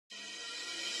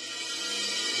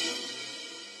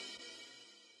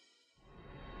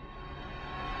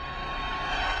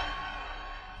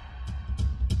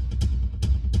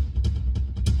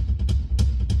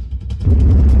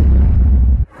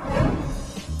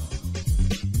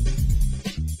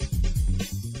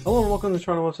Hello and welcome to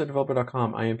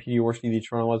TorontoWebsiteDeveloper.com. I am Peter Worski, the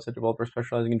Toronto website developer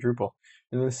specializing in Drupal.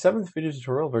 In the 7th video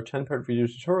tutorial of our 10-part video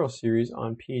tutorial series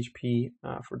on PHP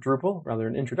for Drupal, rather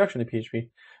an introduction to PHP,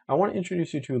 I want to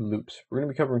introduce you to loops. We're going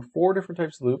to be covering 4 different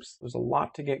types of loops. There's a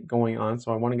lot to get going on,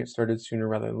 so I want to get started sooner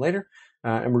rather than later,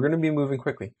 and we're going to be moving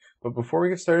quickly. But before we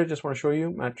get started, I just want to show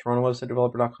you at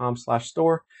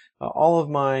TorontoWebsiteDeveloper.com/store, all of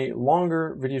my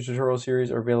longer video tutorial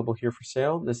series are available here for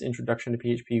sale. This introduction to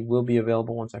PHP will be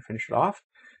available once I finish it off.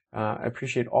 I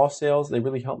appreciate all sales. They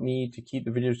really help me to keep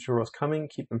the video tutorials coming,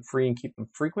 keep them free, and keep them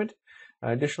frequent.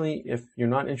 Additionally, if you're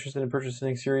not interested in purchasing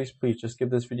a series, please just give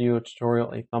this video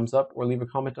tutorial a thumbs up or leave a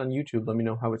comment on YouTube. Let me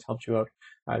know how it's helped you out.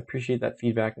 I appreciate that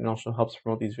feedback, and it also helps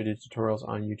promote these video tutorials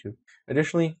on YouTube.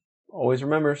 Additionally, always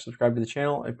remember, subscribe to the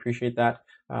channel. I appreciate that.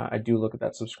 I do look at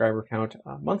that subscriber count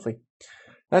monthly.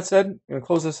 That said, I'm going to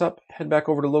close this up, head back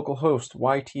over to localhost,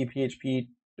 ytphp,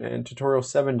 and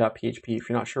tutorial7.php. If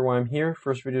you're not sure why I'm here,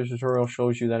 first video tutorial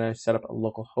shows you that I set up a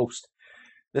local host.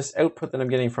 This output that I'm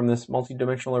getting from this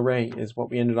multi-dimensional array is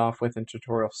what we ended off with in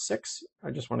tutorial 6.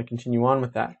 I just want to continue on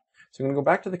with that. So I'm going to go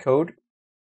back to the code.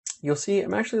 You'll see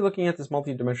I'm actually looking at this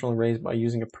multi-dimensional array by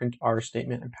using a print r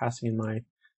statement and passing in my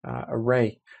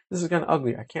array. This is kind of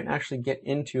ugly. I can't actually get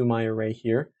into my array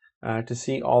here to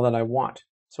see all that I want.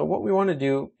 So what we want to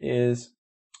do is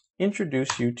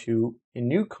introduce you to a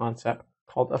new concept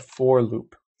called a for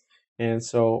loop. And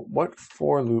so what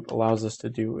for loop allows us to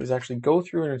do is actually go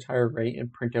through an entire array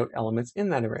and print out elements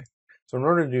in that array. So in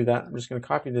order to do that, I'm just going to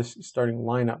copy this starting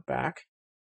lineup back,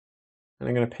 and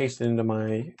I'm going to paste it into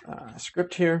my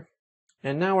script here.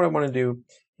 And now what I want to do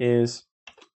is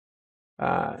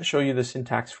show you the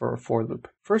syntax for a for loop.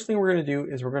 First thing we're going to do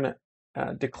is we're going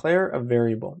to declare a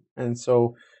variable. And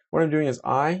so what I'm doing is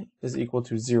I is equal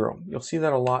to 0. You'll see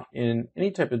that a lot in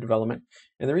any type of development.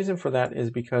 And the reason for that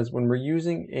is because when we're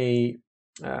using an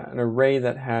array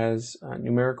that has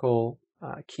numerical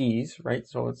keys, right?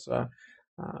 So it's an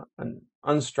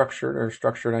unstructured or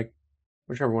structured,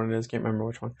 whichever one it is, can't remember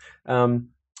which one.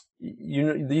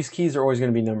 These keys are always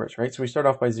going to be numbers, right? So we start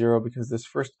off by 0 because this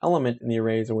first element in the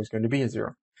array is always going to be a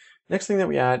 0. Next thing that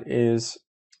we add is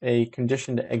a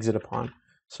condition to exit upon.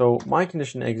 So my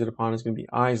condition to exit upon is going to be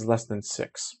I is less than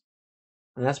 6.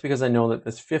 And that's because I know that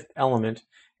this 5th element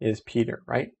is Peter,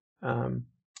 right?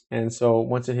 And so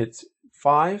once it hits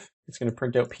 5, it's going to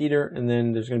print out Peter, and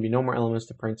then there's going to be no more elements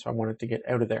to print, so I want it to get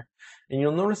out of there. And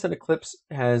you'll notice that Eclipse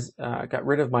has got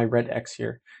rid of my red X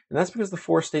here. And that's because the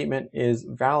for statement is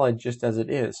valid just as it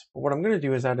is. But what I'm going to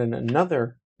do is add in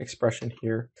another expression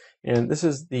here, and this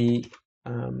is the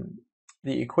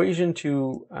equation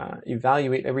to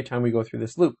evaluate every time we go through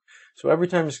this loop. So every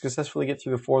time we successfully get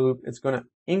through the for loop, it's going to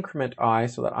increment I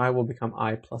so that I will become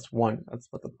I plus 1. That's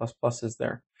what the plus plus is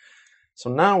there.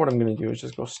 So now what I'm going to do is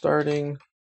just go starting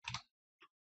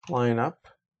line up,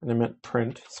 and I meant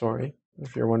print, sorry,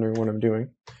 if you're wondering what I'm doing.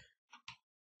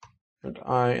 Print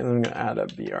I, and then I'm going to add a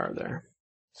BR there.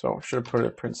 So I should have put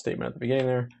a print statement at the beginning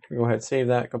there. Go ahead, save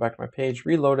that, go back to my page,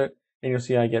 reload it, and you'll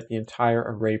see I get the entire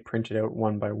array printed out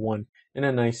one by one in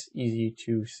a nice, easy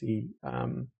to see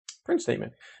print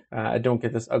statement. I don't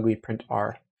get this ugly print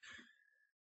R.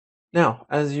 Now,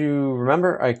 as you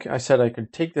remember, I said I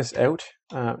could take this out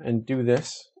and do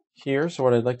this here. So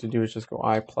what I'd like to do is just go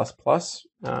I plus plus,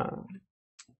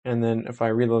 and then if I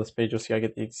reload this page, you'll see I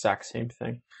get the exact same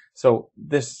thing. So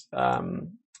this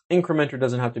incrementer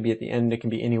doesn't have to be at the end. It can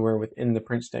be anywhere within the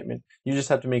print statement. You just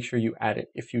have to make sure you add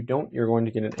it. If you don't, you're going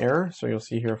to get an error. So you'll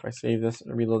see here, if I save this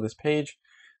and reload this page,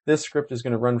 this script is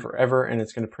going to run forever, and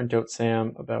it's going to print out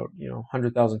Sam about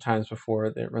 100,000 times before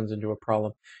it runs into a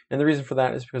problem. And the reason for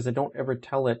that is because I don't ever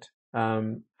tell it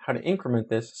how to increment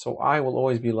this, so I will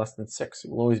always be less than 6. It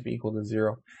will always be equal to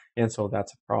 0, and so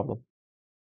that's a problem.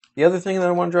 The other thing that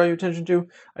I want to draw your attention to,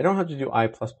 I don't have to do I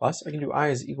plus plus. I can do I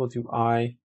is equal to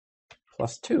I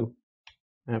plus 2.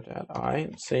 I have to add I,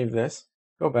 and save this,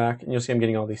 go back, and you'll see I'm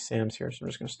getting all these Sams here, so I'm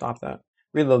just going to stop that,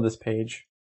 reload this page,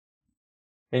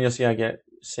 and you'll see I get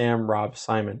Sam, Rob,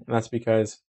 Simon, and that's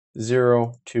because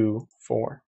 0, 2,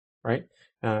 4, right?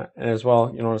 And as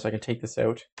well, you'll notice I can take this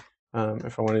out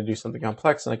if I want to do something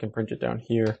complex, and I can print it down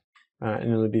here,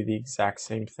 and it'll be the exact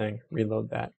same thing. Reload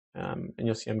that, and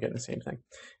you'll see I'm getting the same thing.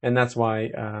 And that's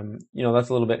why, that's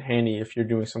a little bit handy if you're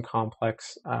doing some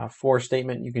complex for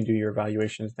statement. You can do your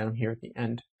evaluations down here at the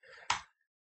end.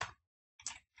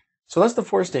 So that's the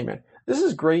for statement. This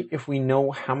is great if we know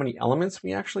how many elements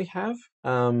we actually have.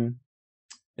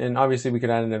 And obviously we could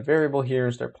add in a variable here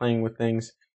and start playing with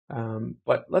things.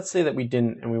 But let's say that we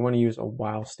didn't, and we want to use a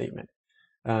while statement.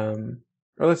 Or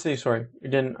let's say, sorry, we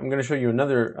didn't. I'm going to show you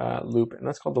another loop, and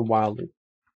that's called the while loop.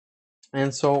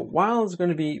 And so while is going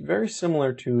to be very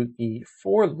similar to the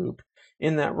for loop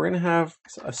in that we're going to have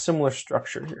a similar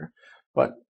structure here,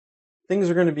 but things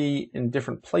are going to be in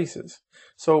different places.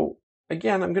 So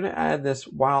again, I'm going to add this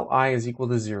while I is equal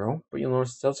to 0, but you'll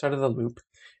notice it's outside of the loop.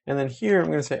 And then here I'm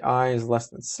going to say I is less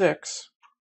than 6.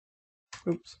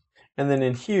 Oops. And then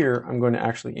in here, I'm going to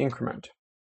actually increment.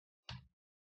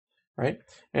 Right?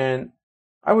 And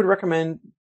I would recommend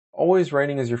always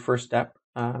writing as your first step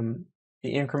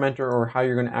the incrementer or how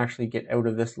you're going to actually get out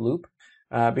of this loop.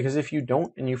 Because if you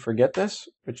don't and you forget this,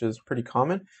 which is pretty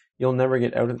common, you'll never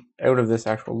get out of this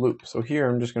actual loop. So here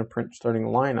I'm just going to print starting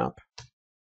lineup.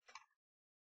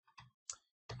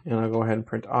 And I'll go ahead and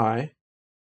print I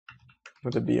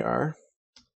with a BR.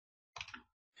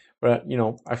 But,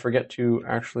 I forget to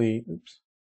actually,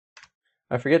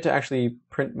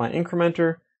 print my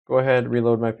incrementer. Go ahead,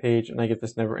 reload my page, and I get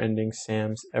this never-ending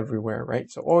Sam's everywhere, right?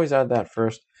 So always add that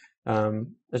first.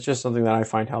 It's just something that I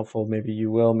find helpful. Maybe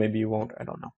you will, maybe you won't, I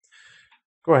don't know.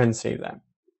 Go ahead and save that.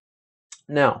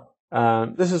 Now,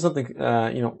 this is something,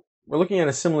 we're looking at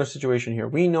a similar situation here.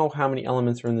 We know how many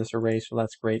elements are in this array, so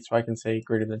that's great. So I can say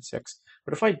greater than 6.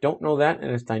 But if I don't know that and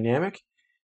it's dynamic,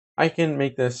 I can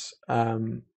make this,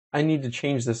 I need to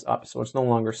change this up so it's no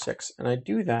longer 6. And I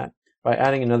do that by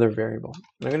adding another variable.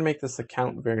 And I'm going to make this the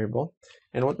count variable.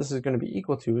 And what this is going to be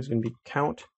equal to is going to be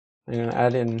count. I'm going to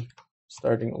add in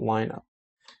starting lineup.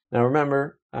 Now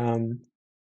remember,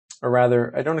 or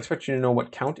rather, I don't expect you to know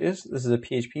what count is. This is a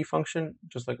PHP function,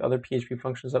 just like other PHP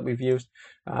functions that we've used.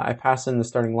 I pass in the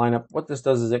starting lineup. What this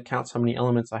does is it counts how many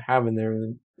elements I have in there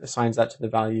and assigns that to the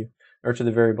value or to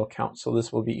the variable count. So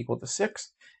this will be equal to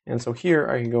 6. And so here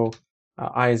I can go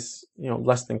I is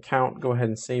less than count. Go ahead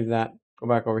and save that. Go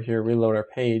back over here, reload our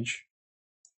page,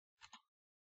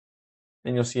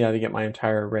 and you'll see how to get my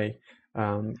entire array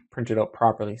printed out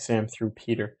properly. Sam through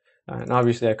Peter. And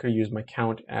obviously I could use my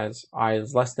count as I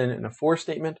is less than in a for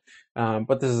statement,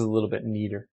 but this is a little bit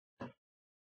neater.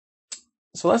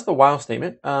 So that's the while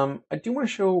statement. I do want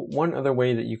to show one other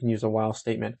way that you can use a while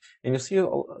statement. And you'll see a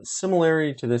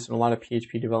similarity to this in a lot of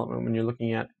PHP development when you're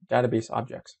looking at database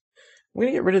objects. I'm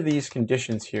going to get rid of these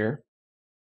conditions here.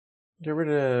 Get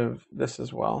rid of this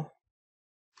as well.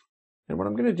 And what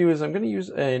I'm going to do is I'm going to use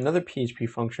another PHP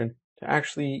function to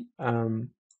actually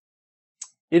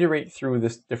iterate through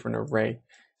this different array.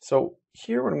 So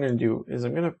here what I'm going to do is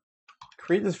I'm going to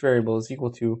create this variable is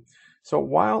equal to, so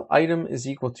while item is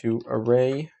equal to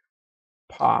array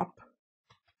pop,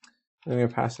 I'm going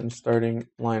to pass in starting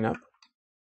lineup.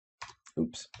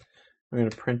 Oops. I'm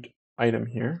going to print item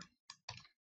here.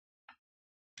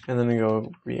 And then I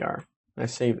go BR. And I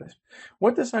save this.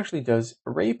 What this actually does,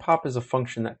 array pop is a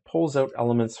function that pulls out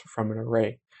elements from an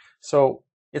array. So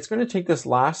it's going to take this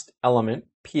last element,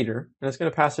 Peter, and it's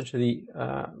going to pass it to the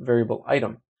variable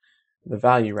item, the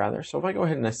value rather. So if I go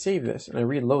ahead and I save this and I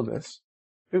reload this,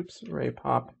 oops, array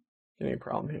pop, getting a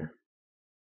problem here.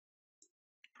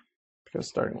 Because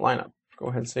starting lineup. Go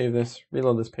ahead and save this,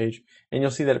 reload this page, and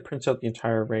you'll see that it prints out the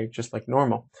entire array just like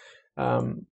normal.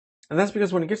 And that's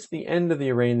because when it gets to the end of the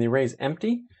array and the array is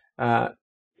empty,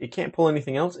 it can't pull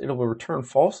anything else. It will return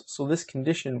false. So this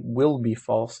condition will be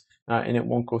false and it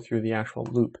won't go through the actual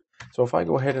loop. So if I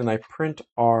go ahead and I print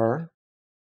R,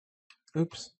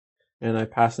 oops, and I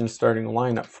pass in starting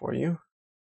lineup for you,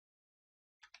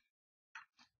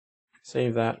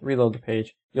 save that, reload the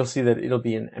page, you'll see that it'll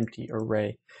be an empty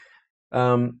array.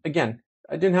 Again,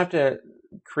 I didn't have to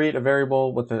create a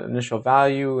variable with the initial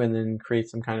value and then create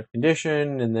some kind of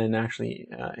condition and then actually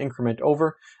increment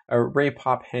over. Array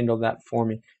pop handled that for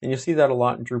me, and you'll see that a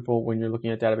lot in Drupal when you're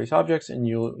looking at database objects, and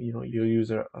you'll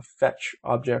use a fetch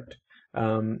object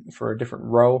for a different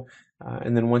row,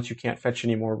 and then once you can't fetch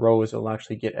any more rows, it'll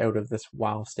actually get out of this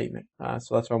while statement.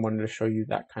 So that's why I wanted to show you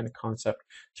that kind of concept.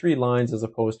 3 lines as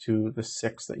opposed to the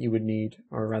 6 that you would need,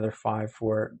 or rather 5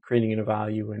 for creating a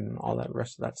value and all that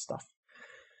rest of that stuff.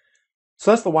 So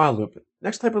that's the while loop.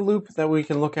 Next type of loop that we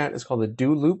can look at is called a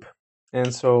do loop.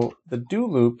 And so the do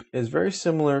loop is very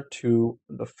similar to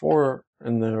the for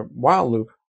and the while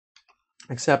loop,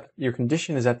 except your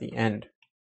condition is at the end.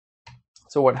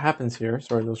 So what happens here,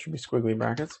 sorry, those should be squiggly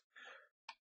brackets.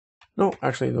 No,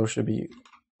 actually those should be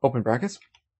open brackets.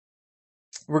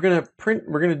 We're going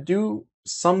to do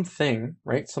something,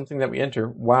 right? Something that we enter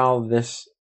while this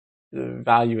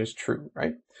value is true,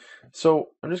 right? So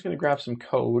I'm just going to grab some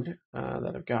code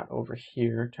that I've got over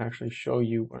here to actually show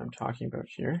you what I'm talking about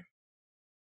here.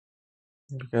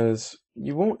 Because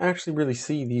you won't actually really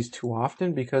see these too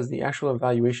often because the actual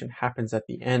evaluation happens at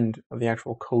the end of the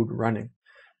actual code running.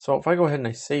 So if I go ahead and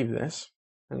I save this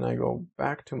and I go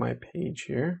back to my page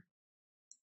here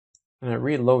and I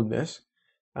reload this,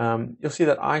 you'll see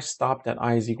that I stopped at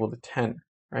I is equal to 10,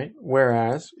 right?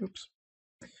 Whereas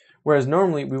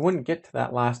normally we wouldn't get to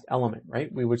that last element,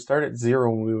 right? We would start at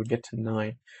 0 and we would get to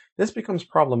 9. This becomes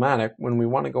problematic when we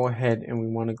want to go ahead and we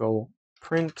want to go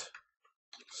print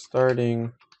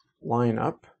starting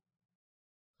lineup,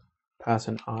 pass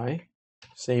an I,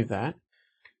 save that.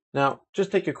 Now,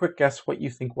 just take a quick guess what you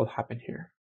think will happen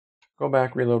here. Go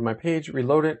back, reload my page,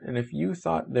 reload it, and if you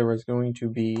thought there was going to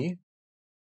be,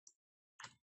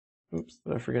 oops,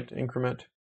 did I forget to increment?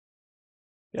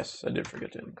 Yes, I did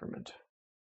forget to increment.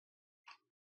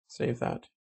 Save that.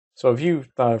 So if you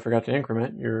thought I forgot to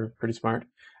increment, you're pretty smart.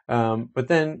 But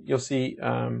then you'll see,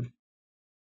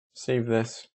 save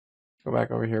this, go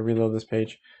back over here, reload this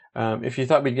page. If you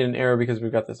thought we'd get an error because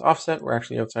we've got this offset, we're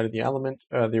actually outside of the element,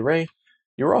 the array,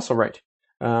 you were also right.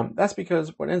 That's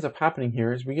because what ends up happening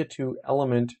here is we get to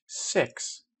element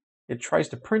 6. It tries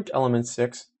to print element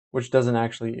 6, which doesn't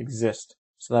actually exist.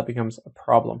 So that becomes a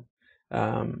problem.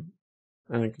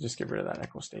 And I can just get rid of that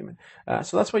echo statement.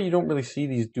 So that's why you don't really see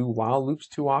these do while loops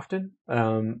too often,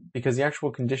 because the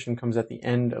actual condition comes at the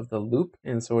end of the loop,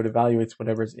 and so it evaluates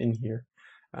whatever's in here.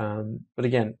 But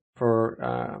again,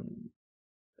 for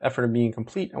effort of being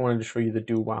complete, I wanted to show you the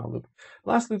do while loop.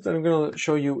 The last loop that I'm going to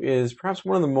show you is perhaps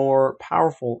one of the more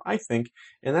powerful, I think,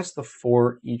 and that's the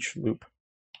for each loop.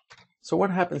 So what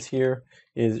happens here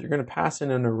is you're going to pass in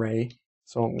an array.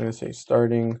 So I'm going to say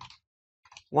starting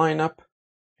lineup,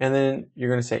 and then you're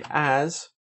going to say as,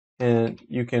 and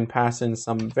you can pass in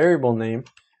some variable name.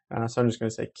 So I'm just going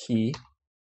to say key.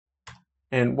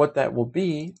 And what that will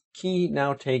be, key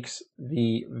now takes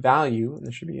the value, and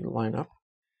this should be in lineup.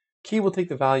 Key will take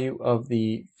the value of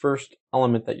the first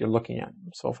element that you're looking at.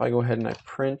 So if I go ahead and I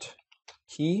print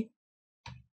key,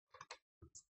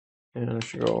 and I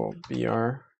should go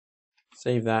br,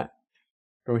 save that,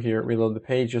 go here, reload the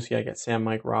page, you'll see I get Sam,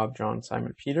 Mike, Rob, John,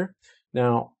 Simon, Peter.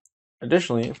 Now,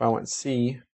 additionally, if I went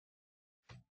C,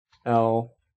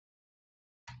 L,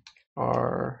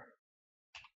 R,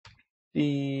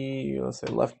 D, let's say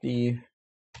left D,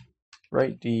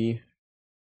 right D,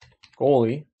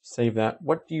 goalie, save that,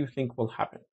 what do you think will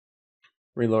happen?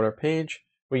 Reload our page,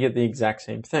 we get the exact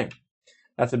same thing.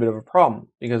 That's a bit of a problem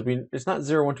because it's not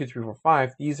 0, 1, 2, 3, 4,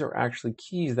 5. These are actually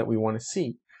keys that we want to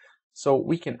see. So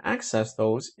we can access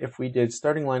those if we did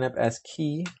starting lineup as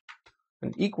key,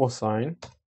 an equal sign,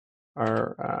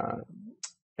 our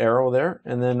arrow there,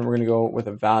 and then we're going to go with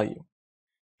a value.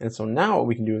 And so now what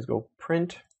we can do is go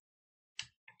print,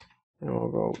 and we'll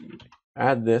go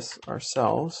add this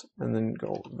ourselves, and then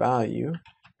go value,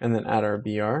 and then add our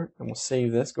BR, and we'll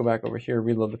save this, go back over here,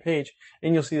 reload the page,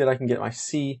 and you'll see that I can get my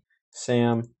C,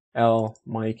 Sam, L,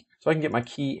 Mike, so I can get my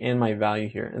key and my value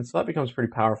here. And so that becomes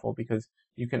pretty powerful because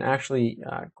you can actually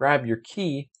grab your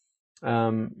key.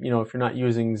 If you're not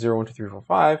using 0, 1, 2, 3, 4,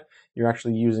 5, you're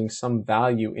actually using some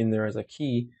value in there as a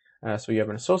key. So you have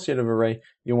an associative array,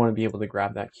 you want to be able to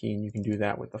grab that key, and you can do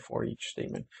that with the for each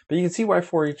statement. But you can see why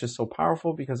for each is so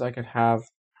powerful, because I could have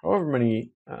however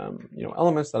many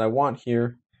elements that I want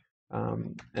here,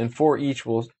 and for each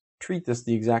will treat this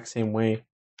the exact same way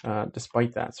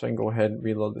despite that. So I can go ahead and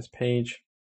reload this page.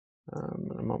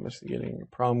 I'm obviously getting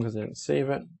a problem because I didn't save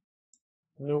it.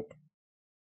 Nope.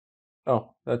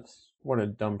 Oh, what a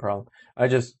dumb problem. I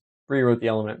just rewrote the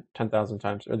element 10,000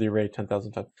 times, or the array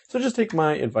 10,000 times. So just take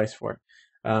my advice for it.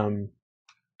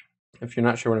 If you're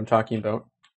not sure what I'm talking about,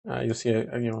 you'll see I'm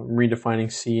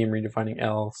redefining C, I'm redefining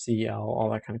L, C, L,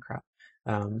 all that kind of crap.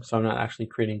 So I'm not actually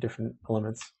creating different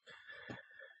elements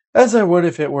as I would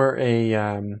if it were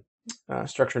a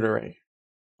structured array.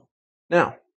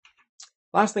 Now,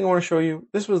 last thing I want to show you,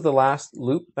 this was the last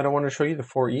loop that I want to show you, the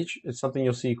for each. It's something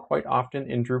you'll see quite often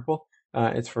in Drupal.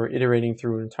 It's for iterating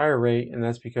through an entire array, and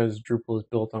that's because Drupal is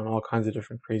built on all kinds of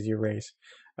different crazy arrays.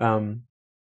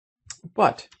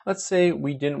 But let's say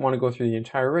we didn't want to go through the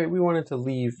entire array. We wanted to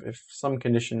leave if some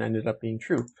condition ended up being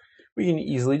true. We can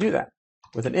easily do that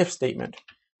with an if statement.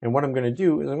 And what I'm going to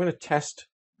do is I'm going to test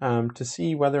to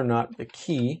see whether or not the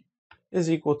key is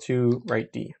equal to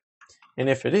right D. And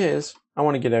if it is, I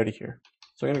want to get out of here.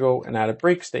 So I'm going to go and add a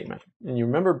break statement. And you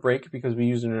remember break because we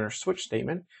use it in our switch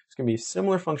statement. It's going to be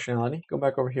similar functionality. Go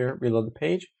back over here, reload the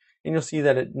page, and you'll see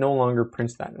that it no longer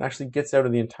prints that. It actually gets out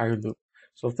of the entire loop.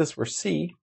 So if this were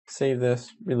C, save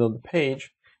this, reload the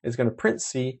page, it's going to print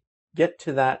C, get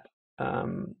to that,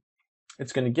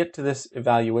 it's going to get to this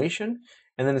evaluation,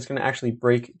 and then it's going to actually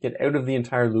break, get out of the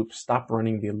entire loop, stop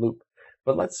running the loop.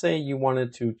 But let's say you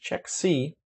wanted to check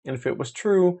C, and if it was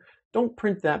true, don't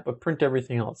print that, but print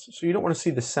everything else. So you don't want to see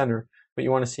the center, but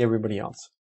you want to see everybody else.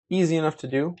 Easy enough to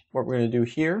do. What we're going to do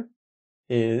here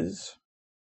is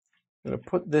I'm going to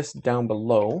put this down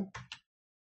below,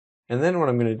 And then what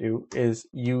I'm going to do is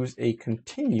use a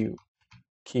continue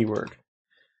keyword.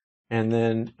 And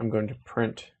then I'm going to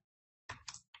print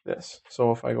this.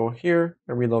 So if I go here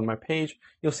and reload my page,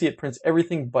 you'll see it prints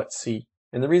everything but C.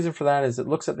 And the reason for that is it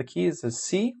looks at the key, it says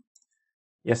C.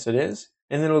 Yes, it is.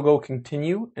 And then it'll go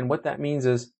continue. And what that means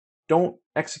is don't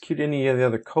execute any of the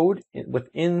other code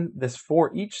within this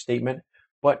for each statement,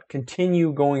 but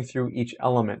continue going through each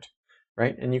element,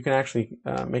 right? And you can actually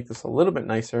make this a little bit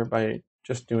nicer by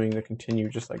just doing the continue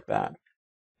just like that,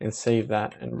 and save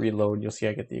that and reload. You'll see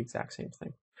I get the exact same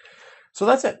thing. So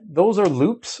that's it. Those are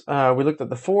loops. We looked at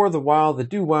the for, the while, the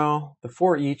do while, the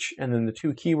for each, and then the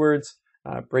two keywords,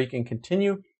 break and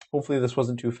continue. Hopefully this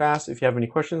wasn't too fast. If you have any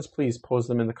questions, please post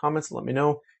them in the comments and let me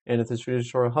know. And if this video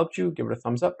tutorial helped you, give it a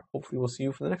thumbs up. Hopefully we'll see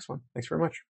you for the next one. Thanks very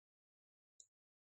much.